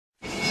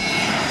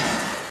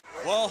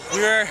Well,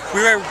 we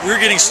were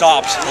getting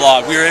stopped a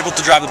lot. We were able to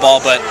drive the ball,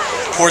 but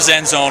towards the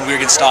end zone we were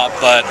getting stopped.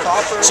 But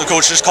so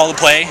coach just called the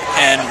play,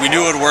 and we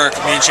knew it would work.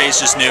 Me and Chase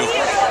just knew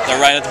that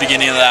right at the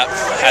beginning of that,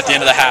 at the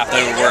end of the half,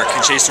 that it would work.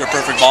 And Chase threw a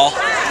perfect ball,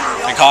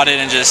 and caught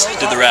it, and just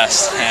did the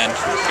rest. And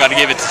got to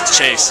give it to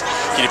Chase.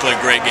 He played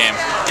a great game.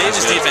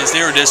 Davis' defense,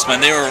 they were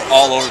disciplined. They were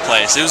all over the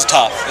place. It was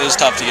tough. It was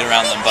tough to get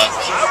around them, but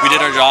we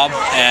did our job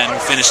and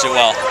finished it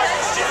well.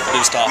 It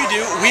was tough.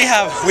 We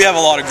have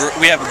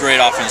a great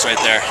offense right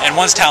there, and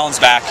once Talon's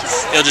back,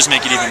 it'll just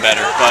make it even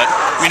better. But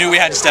we knew we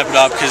had to step it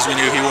up because we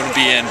knew he wouldn't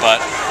be in. But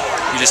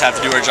we just have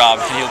to do our job,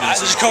 and he'll be.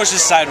 As the coach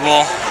decided,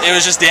 well, it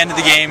was just the end of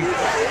the game.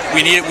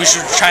 We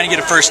should try to get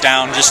a first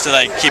down just to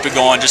keep it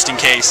going, just in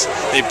case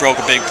they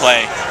broke a big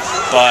play.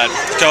 But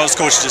that was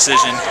coach's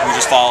decision. We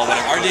just followed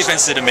with him. Our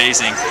defense did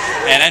amazing,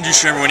 and Andrew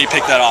Schrimmer, when he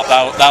picked that off,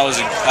 that was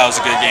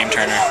a good game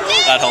turner.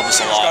 That helped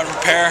us a lot. Got to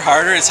prepare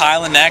harder. It's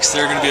Highland next.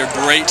 They're going to be a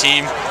great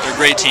team. They're a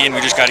great team.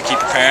 We just got to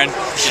keep preparing,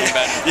 getting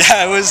better.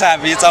 Yeah, I was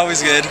happy. It's always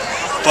good.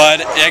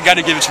 But I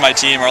got to give it to my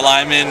team. Our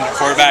linemen,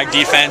 quarterback,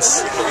 defense,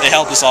 they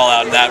helped us all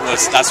out, and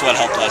that's what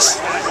helped us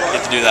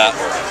get to do that.